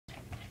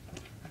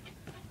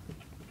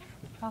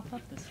Hop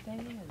up the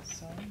stairs,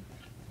 son.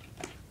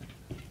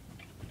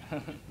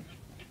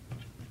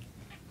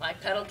 My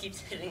pedal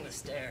keeps hitting the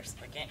stairs.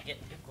 I can't get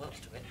too close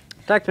to it.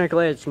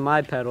 Technically, it's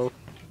my pedal.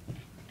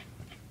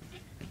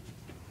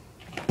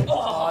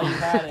 Oh, you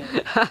had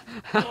it.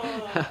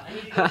 Oh, I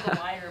need to go to the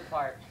wider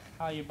part.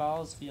 How your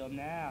balls feel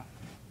now?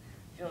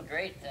 Feel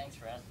great, thanks,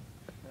 Russ.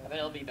 I bet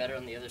it'll be better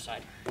on the other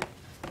side.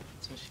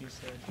 That's what she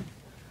said.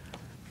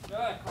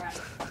 Oh, crap.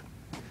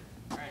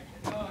 Alright.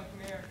 Oh, come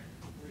here.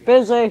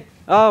 Busy.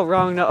 Oh,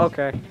 wrong. No.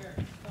 Okay. Come here.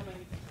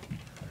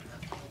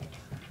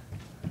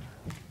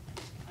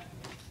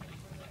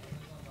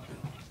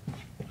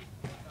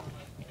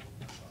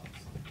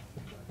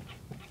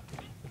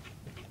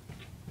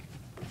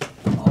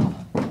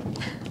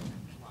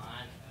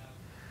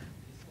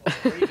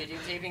 Are you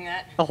videotaping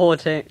that? The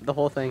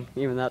whole thing,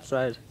 even that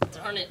side.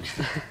 Darn it.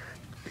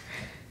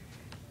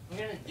 I'm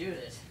gonna do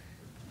this.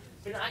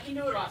 But I can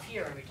do it off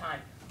here every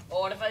time.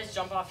 Oh, what if I just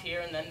jump off here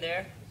and then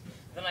there?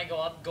 Then I go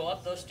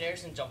up those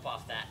stairs and jump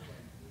off that.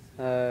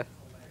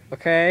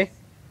 Okay.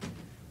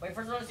 Wait,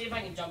 first I want to see if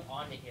I can jump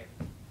onto here.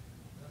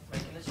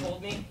 Wait, can this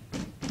hold me?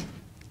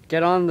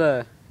 Get on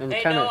the and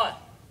Hey, kind of. Noah.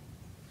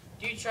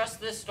 Do you trust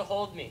this to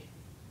hold me?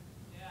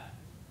 Yeah.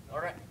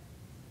 Alright.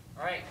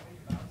 Alright.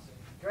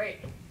 Great.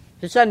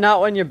 He said not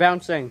when you're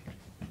bouncing.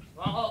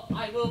 Well,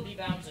 I will be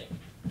bouncing.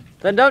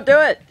 Then don't do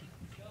it.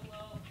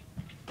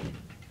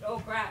 Oh,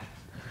 crap.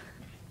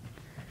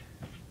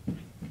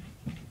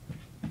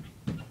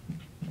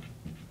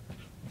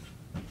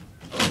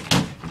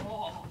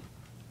 Oh,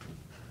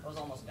 that was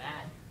almost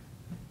bad.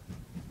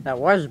 That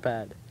was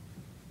bad.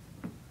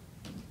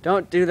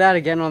 Don't do that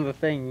again on the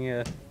thing.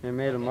 It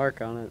made a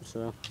mark on it,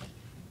 so.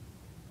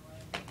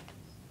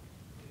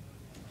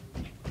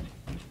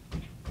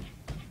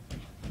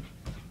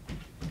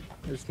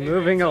 It's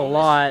moving a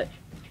lot.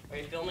 Are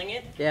you filming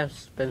it?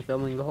 Yes, been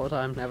filming the whole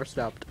time, never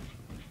stopped.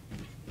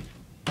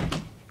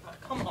 Oh,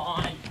 come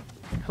on.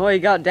 Oh, you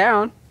got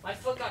down. My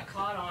foot got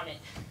caught on it.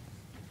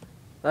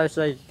 That's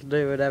like you can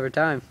do it every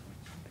time.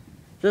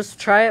 Just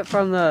try it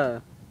from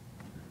the.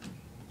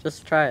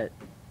 Just try it.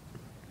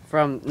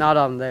 From not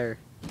on there.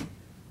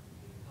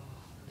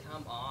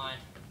 Come on.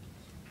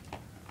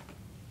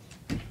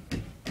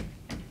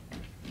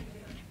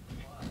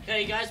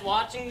 Okay, you guys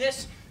watching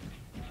this?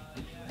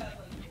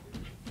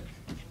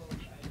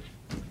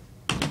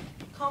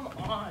 Come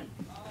on.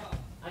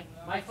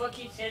 My foot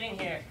keeps hitting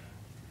here.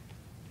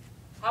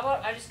 How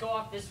about I just go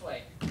off this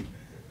way?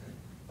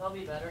 That'll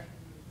be better.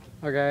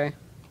 Okay.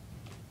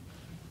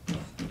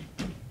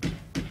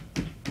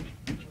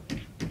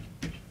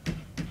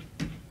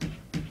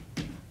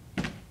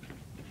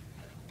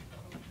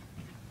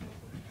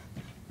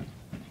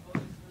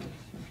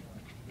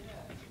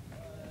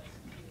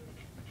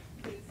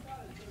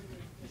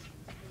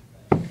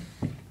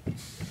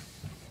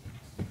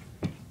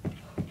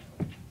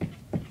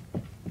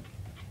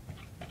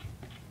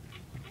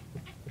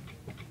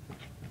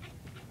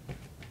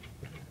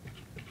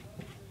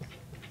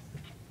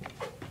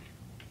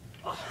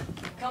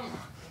 Come on.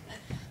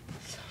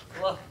 So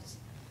close.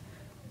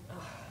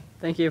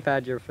 Think you've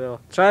had your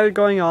fill. Try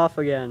going off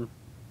again.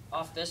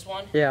 Off this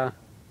one? Yeah.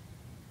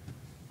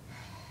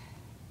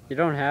 You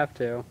don't have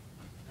to.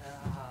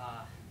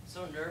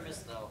 So nervous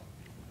though.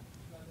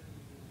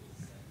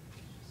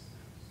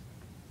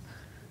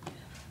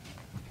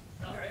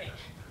 Alright.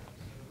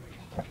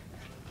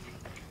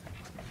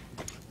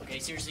 Okay,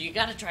 seriously, you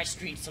gotta try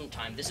street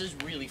sometime. This is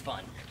really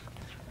fun.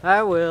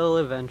 I will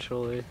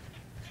eventually.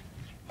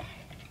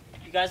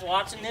 You guys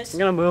watching this? I'm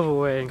gonna move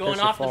away. in Going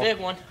case you off the fall. big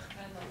one.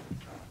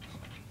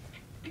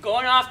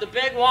 Going off the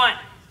big one.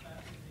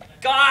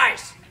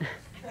 Guys!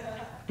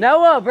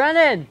 Noah,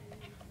 Brennan!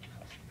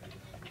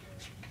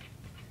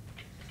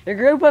 Your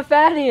group of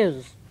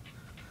fatties!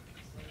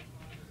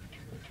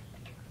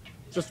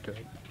 Just do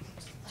it.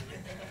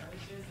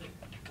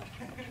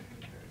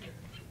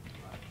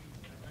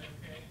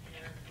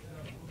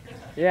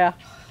 Yeah.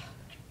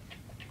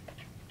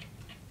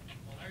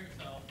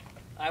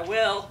 I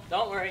will.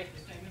 Don't worry.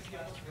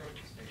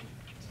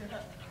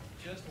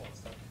 Just one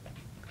step.